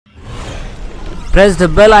Press the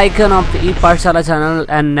bell icon of the Epaathshaala channel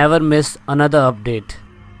and never miss another update.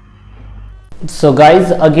 So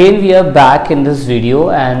guys, again we are back in this video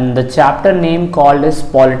and the chapter name called is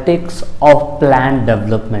Politics of Planned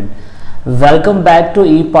Development. Welcome back to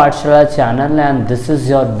Epaathshaala channel and this is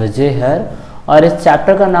your Vijay here. और इस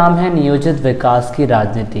chapter का नाम है नियोजित विकास की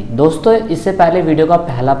राजनीति। दोस्तों इससे पहले वीडियो का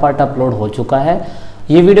पहला पार्ट अपलोड हो चुका है,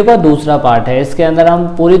 ये वीडियो का दूसरा पार्ट है। इसके अंदर हम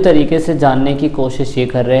पूरी तरीके से जानने की कोशिश ये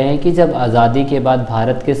कर रहे हैं कि जब आज़ादी के बाद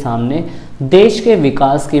भारत के सामने देश के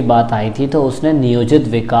विकास की बात आई थी तो उसने नियोजित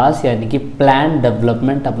विकास यानी कि प्लान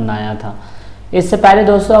डेवलपमेंट अपनाया था। इससे पहले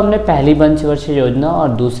दोस्तों हमने पहली पंचवर्षीय योजना और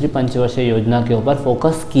दूसरी पंचवर्षीय योजना के ऊपर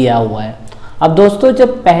फोकस किया हुआ है। अब दोस्तों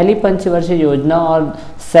जब पहली पंचवर्षीय योजना और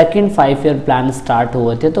सेकंड 5 ईयर प्लान स्टार्ट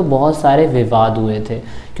हुए थे तो बहुत सारे विवाद हुए थे,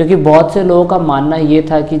 क्योंकि बहुत से लोगों का मानना ये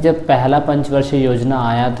था कि जब पहला पंचवर्षीय योजना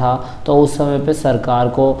आया था तो उस समय पे सरकार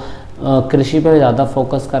को कृषि पर ज़्यादा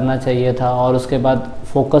फोकस करना चाहिए था और उसके बाद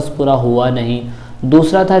फोकस पूरा हुआ नहीं।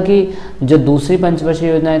 दूसरा था कि जो दूसरी पंचवर्षीय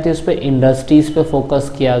योजना थी उस पर इंडस्ट्रीज़ पे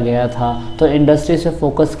फोकस किया गया था, तो इंडस्ट्रीज पे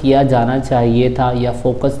फोकस किया जाना चाहिए था या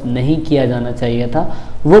फोकस नहीं किया जाना चाहिए था,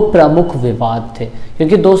 वो प्रमुख विवाद थे।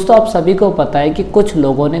 क्योंकि दोस्तों आप सभी को पता है कि कुछ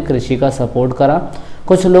लोगों ने कृषि का सपोर्ट करा,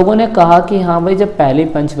 कुछ लोगों ने कहा कि हाँ भाई जब पहली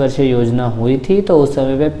पंचवर्षीय योजना हुई थी तो उस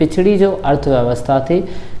समय पे पिछड़ी जो अर्थव्यवस्था थी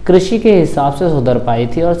कृषि के हिसाब से सुधर पाई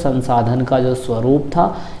थी और संसाधन का जो स्वरूप था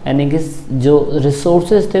यानी कि जो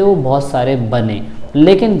रिसोर्सेज थे वो बहुत सारे बने।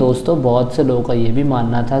 लेकिन दोस्तों बहुत से लोगों का ये भी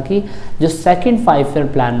मानना था कि जो सेकंड 5 ईयर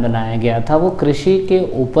प्लान बनाया गया था वो कृषि के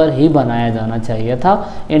ऊपर ही बनाया जाना चाहिए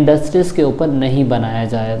था, इंडस्ट्रीज़ के ऊपर नहीं बनाया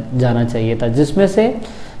जाना चाहिए था, जिसमें से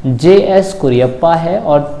JS कुरियप्पा है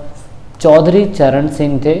और चौधरी चरण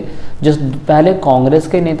सिंह थे जो पहले कांग्रेस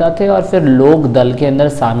के नेता थे और फिर लोक दल के अंदर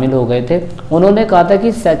शामिल हो गए थे। उन्होंने कहा था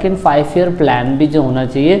कि सेकंड 5 ईयर प्लान भी जो होना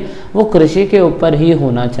चाहिए वो कृषि के ऊपर ही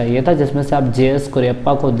होना चाहिए था, जिसमें से आप JS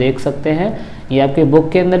कुरियप्पा को देख सकते हैं, ये आपके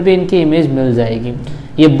बुक के अंदर भी इनकी इमेज मिल जाएगी।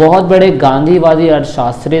 ये बहुत बड़े गांधीवादी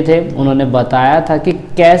अर्थशास्त्री थे। उन्होंने बताया था कि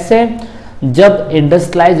कैसे जब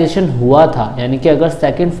इंडस्ट्रियलाइजेशन हुआ था यानी कि अगर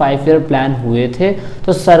सेकंड 5 ईयर प्लान हुए थे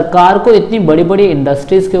तो सरकार को इतनी बड़ी बड़ी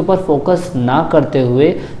इंडस्ट्रीज़ के ऊपर फोकस ना करते हुए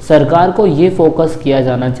सरकार को ये फोकस किया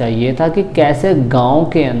जाना चाहिए था कि कैसे गांव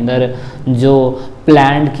के अंदर जो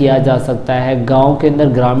प्लान किया जा सकता है, गांव के अंदर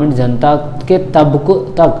ग्रामीण जनता के तबकों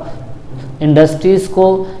तक इंडस्ट्रीज़ को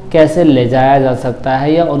कैसे ले जाया जा सकता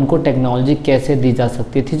है या उनको टेक्नोलॉजी कैसे दी जा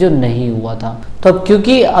सकती थी, जो नहीं हुआ था। तो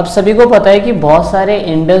क्योंकि अब सभी को पता है कि बहुत सारे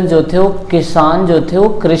इंडियन जो थे वो किसान जो थे वो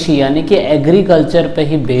कृषि यानी कि एग्रीकल्चर पे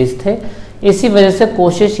ही बेस्ड थे, इसी वजह से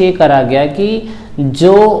कोशिश ये करा गया कि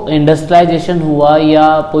जो इंडस्ट्रियलाइजेशन हुआ या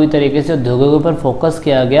पूरी तरीके से उद्योगों के ऊपर फोकस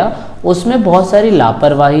किया गया उसमें बहुत सारी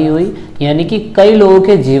लापरवाही हुई, यानी कि कई लोगों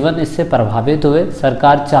के जीवन इससे प्रभावित हुए।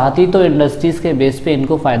 सरकार चाहती तो इंडस्ट्रीज़ के बेस पे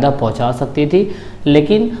इनको फ़ायदा पहुंचा सकती थी,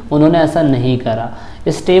 लेकिन उन्होंने ऐसा नहीं करा।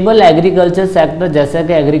 स्टेबल एग्रीकल्चर सेक्टर, जैसा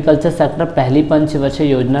कि एग्रीकल्चर सेक्टर पहली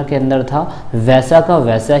पंचवर्षीय योजना के अंदर था वैसा का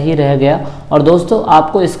वैसा ही रह गया। और दोस्तों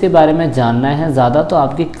आपको इसके बारे में जानना है ज़्यादा तो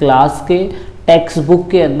आपकी क्लास के टेक्स्ट बुक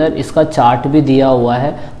के अंदर इसका चार्ट भी दिया हुआ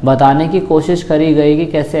है, बताने की कोशिश करी गई कि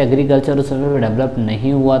कैसे एग्रीकल्चर उस समय पे डेवलप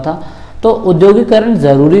नहीं हुआ था। तो औद्योगिकरण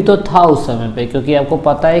ज़रूरी तो था उस समय पे, क्योंकि आपको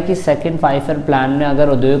पता है कि सेकंड 5 ईयर प्लान में अगर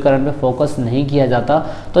औद्योगिकरण पे फोकस नहीं किया जाता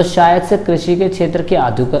तो शायद से कृषि के क्षेत्र के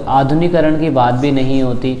आधुनिकीकरण की बात भी नहीं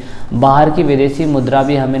होती, बाहर की विदेशी मुद्रा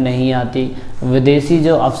भी हमें नहीं आती, विदेशी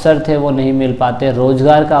जो अवसर थे वो नहीं मिल पाते,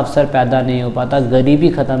 रोजगार का अवसर पैदा नहीं हो पाता, गरीबी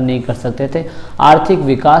ख़त्म नहीं कर सकते थे, आर्थिक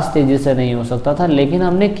विकास तेज़ी से नहीं हो सकता था। लेकिन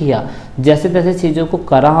हमने किया, जैसे तैसे चीज़ों को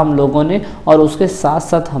करा हम लोगों ने, और उसके साथ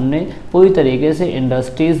साथ हमने पूरी तरीके से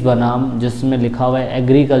इंडस्ट्रीज़ बना जिसमें लिखा हुआ है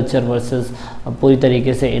एग्रीकल्चर वर्सेस पूरी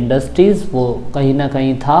तरीके से इंडस्ट्रीज़, वो कहीं ना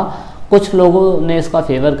कहीं था। कुछ लोगों ने इसका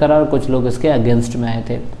फेवर करा और कुछ लोग इसके अगेंस्ट में आए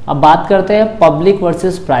थे। अब बात करते हैं पब्लिक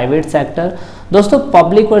वर्सेस प्राइवेट सेक्टर। दोस्तों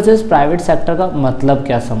पब्लिक वर्सेस प्राइवेट सेक्टर का मतलब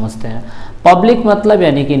क्या समझते हैं? पब्लिक मतलब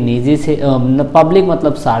यानी कि निजी से, पब्लिक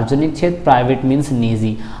मतलब सार्वजनिक क्षेत्र, प्राइवेट मीन्स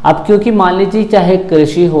निजी। अब क्योंकि मान लीजिए चाहे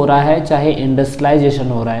कृषि हो रहा है चाहे इंडस्ट्रियलाइजेशन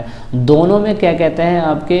हो रहा है, दोनों में क्या कहते हैं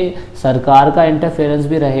आपके सरकार का इंटरफेरेंस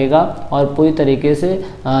भी रहेगा और पूरी तरीके से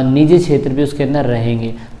निजी क्षेत्र भी उसके अंदर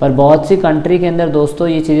रहेंगे। पर बहुत सी कंट्री के अंदर दोस्तों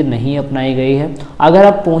ये चीज़ें नहीं अपनाई गई है। अगर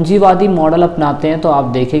आप पूंजीवादी मॉडल अपनाते हैं तो आप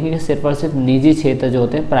देखेंगे कि सिर्फ और सिर्फ निजी क्षेत्र जो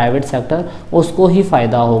होते हैं प्राइवेट सेक्टर उसको ही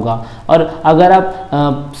फ़ायदा होगा, और अगर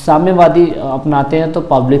आप साम्यवादी अपनाते हैं तो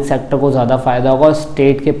पब्लिक सेक्टर को ज़्यादा फायदा होगा और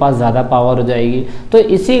स्टेट के पास ज़्यादा पावर हो जाएगी। तो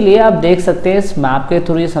इसीलिए आप देख सकते हैं इस मैप के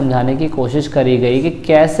थ्रू ये समझाने की कोशिश करी गई कि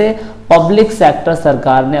कैसे पब्लिक सेक्टर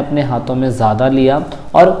सरकार ने अपने हाथों में ज़्यादा लिया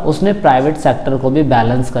और उसने प्राइवेट सेक्टर को भी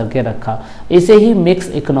बैलेंस करके रखा। इसे ही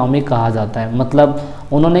मिक्स इकोनॉमी कहा जाता है। मतलब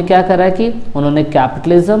उन्होंने क्या करा कि उन्होंने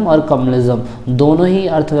कैपिटलिज्म और कम्युनिज्म दोनों ही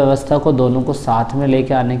अर्थव्यवस्था को दोनों को साथ में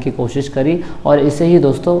लेके आने की कोशिश करी और इसे ही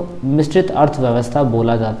दोस्तों मिश्रित अर्थव्यवस्था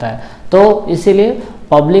बोला जाता है। तो इसीलिए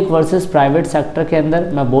पब्लिक वर्सेस प्राइवेट सेक्टर के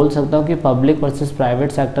अंदर मैं बोल सकता हूँ कि पब्लिक वर्सेस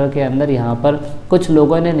प्राइवेट सेक्टर के अंदर यहाँ पर कुछ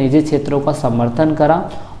लोगों ने निजी क्षेत्रों का समर्थन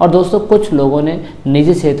करा और दोस्तों कुछ लोगों ने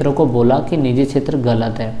निजी क्षेत्रों को बोला कि निजी क्षेत्र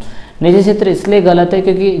गलत है। निजी क्षेत्र इसलिए गलत है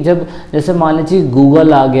क्योंकि जब जैसे मान लीजिए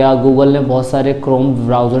गूगल आ गया, गूगल ने बहुत सारे क्रोम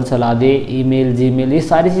ब्राउज़र चला दिए, ईमेल, जीमेल, ये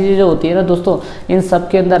सारी चीज़ें जो होती है ना दोस्तों, इन सब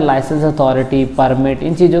के अंदर लाइसेंस अथॉरिटी, परमिट,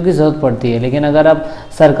 इन चीज़ों की ज़रूरत पड़ती है। लेकिन अगर आप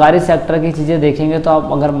सरकारी सेक्टर की चीज़ें देखेंगे तो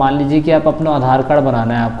आप अगर मान लीजिए कि आप अपना आधार कार्ड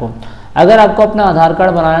बनाना है आपको, अगर आपको अपना आधार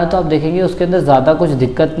कार्ड बनाना है तो आप देखेंगे उसके अंदर ज़्यादा कुछ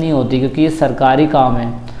दिक्कत नहीं होती क्योंकि ये सरकारी काम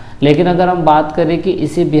है। लेकिन अगर हम बात करें कि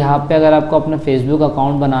इसी बिहाफ पे अगर आपको अपना फेसबुक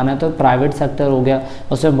अकाउंट बनाना है तो प्राइवेट सेक्टर हो गया,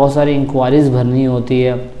 उसमें बहुत सारी इंक्वायरीज भरनी होती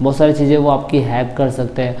है, बहुत सारी चीज़ें वो आपकी हैक कर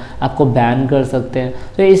सकते हैं, आपको बैन कर सकते हैं।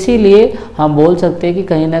 तो इसीलिए हम बोल सकते हैं कि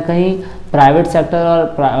कहीं ना कहीं प्राइवेट सेक्टर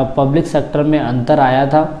और पब्लिक सेक्टर में अंतर आया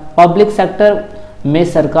था। पब्लिक सेक्टर में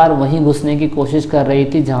सरकार वहीं घुसने की कोशिश कर रही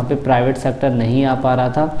थी जहाँ पे प्राइवेट सेक्टर नहीं आ पा रहा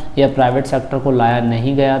था या प्राइवेट सेक्टर को लाया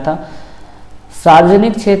नहीं गया था।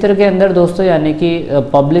 सार्वजनिक क्षेत्र के अंदर दोस्तों यानी कि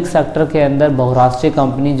पब्लिक सेक्टर के अंदर बहुराष्ट्रीय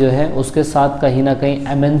कंपनी जो है उसके साथ कहीं ना कहीं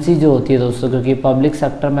एमएनसी जो होती है दोस्तों, क्योंकि पब्लिक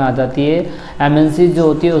सेक्टर में आ जाती है एमएनसी जो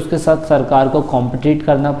होती है, उसके साथ सरकार को कॉम्पिटिट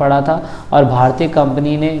करना पड़ा था और भारतीय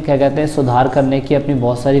कंपनी ने क्या कहते हैं सुधार करने की अपनी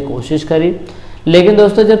बहुत सारी कोशिश करी। लेकिन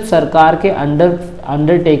दोस्तों जब सरकार के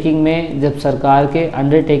अंडरटेकिंग में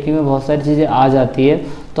बहुत सारी चीज़ें आ जाती है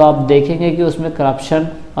तो आप देखेंगे कि उसमें करप्शन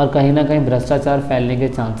और कहीं ना कहीं भ्रष्टाचार फैलने के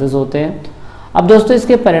चांसेस होते हैं। अब दोस्तों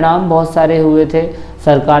इसके परिणाम बहुत सारे हुए थे।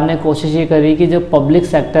 सरकार ने कोशिश ये करी कि जो पब्लिक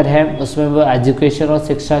सेक्टर है उसमें वो एजुकेशन और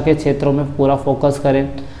शिक्षा के क्षेत्रों में पूरा फोकस करें।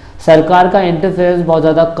 सरकार का इंटरफेरेंस बहुत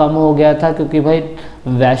ज़्यादा कम हो गया था क्योंकि भाई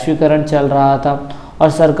वैश्वीकरण चल रहा था और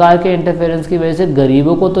सरकार के इंटरफेरेंस की वजह से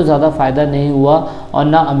गरीबों को तो ज़्यादा फ़ायदा नहीं हुआ और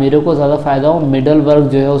ना अमीरों को ज़्यादा फ़ायदा हुआ, मिडल वर्ग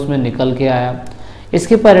जो है उसमें निकल के आया।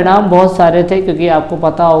 इसके परिणाम बहुत सारे थे क्योंकि आपको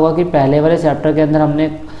पता होगा कि पहले वाले चैप्टर के अंदर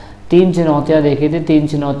हमने 3 चुनौतियाँ देखी थी। 3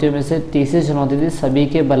 चुनौतियों में से तीसरी चुनौती थी सभी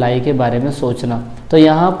के भलाई के बारे में सोचना। तो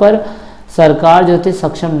यहाँ पर सरकार जो थी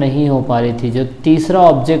सक्षम नहीं हो पा रही थी। जो तीसरा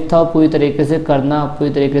ऑब्जेक्ट था वो पूरी तरीके से करना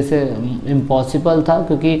पूरी तरीके से इम्पॉसिबल था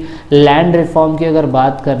क्योंकि लैंड रिफॉर्म की अगर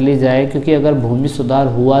बात कर ली जाए, क्योंकि अगर भूमि सुधार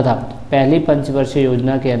हुआ था पहली पंचवर्षीय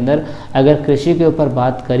योजना के अंदर, अगर कृषि के ऊपर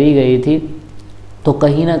बात करी गई थी तो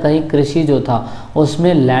कहीं ना कहीं कृषि जो था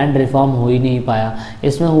उसमें लैंड रिफॉर्म हो ही नहीं पाया।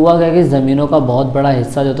 इसमें हुआ क्या कि ज़मीनों का बहुत बड़ा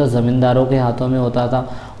हिस्सा जो था ज़मींदारों के हाथों में होता था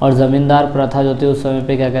और ज़मींदार प्रथा जो थी उस समय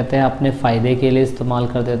पे क्या कहते हैं अपने फ़ायदे के लिए इस्तेमाल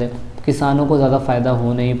करते थे। किसानों को ज़्यादा फ़ायदा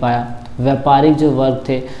हो नहीं पाया। व्यापारिक जो वर्ग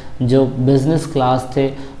थे, जो बिज़नेस क्लास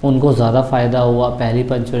थे, उनको ज़्यादा फ़ायदा हुआ पहली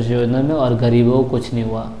पंचवर्षीय योजना में और गरीबों को कुछ नहीं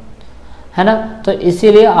हुआ, है ना। तो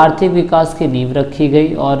इसीलिए आर्थिक विकास की नींव रखी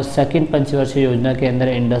गई और सेकंड पंचवर्षीय योजना के अंदर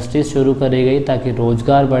इंडस्ट्रीज शुरू करी गई ताकि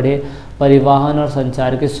रोजगार बढ़े, परिवहन और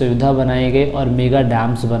संचार की सुविधा बनाई गई और मेगा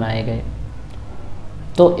डैम्स बनाए गए।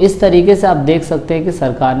 तो इस तरीके से आप देख सकते हैं कि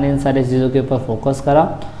सरकार ने इन सारी चीज़ों के ऊपर फोकस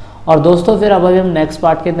करा। और दोस्तों फिर अब हम नेक्स्ट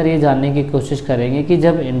पार्ट के अंदर ये जानने की कोशिश करेंगे कि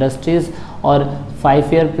जब इंडस्ट्रीज़ और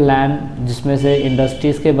 5 ईयर प्लान जिसमें से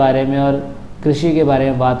इंडस्ट्रीज़ के बारे में और कृषि के बारे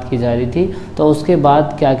में बात की जा रही थी तो उसके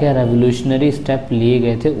बाद क्या क्या रेवोल्यूशनरी स्टेप लिए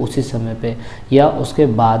गए थे उसी समय पे या उसके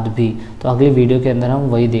बाद भी। तो अगली वीडियो के अंदर हम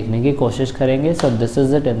वही देखने की कोशिश करेंगे। So this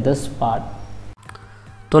is it in this part.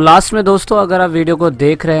 तो लास्ट में दोस्तों अगर आप वीडियो को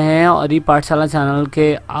देख रहे हैं और ई पाठशाला चैनल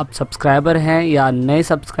के आप सब्सक्राइबर हैं या नए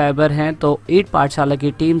सब्सक्राइबर हैं तो ई पाठशाला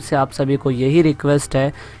की टीम से आप सभी को यही रिक्वेस्ट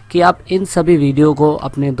है कि आप इन सभी वीडियो को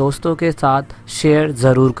अपने दोस्तों के साथ शेयर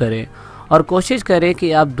ज़रूर करें और कोशिश करें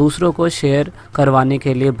कि आप दूसरों को शेयर करवाने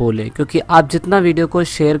के लिए बोलें, क्योंकि आप जितना वीडियो को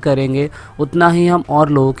शेयर करेंगे उतना ही हम और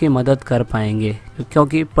लोगों की मदद कर पाएंगे,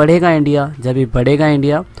 क्योंकि पढ़ेगा इंडिया जब भी बढ़ेगा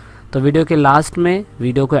इंडिया। तो वीडियो के लास्ट में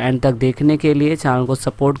वीडियो को एंड तक देखने के लिए, चैनल को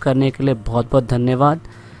सपोर्ट करने के लिए बहुत बहुत धन्यवाद।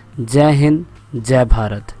 जय हिंद, जय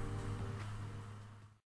भारत।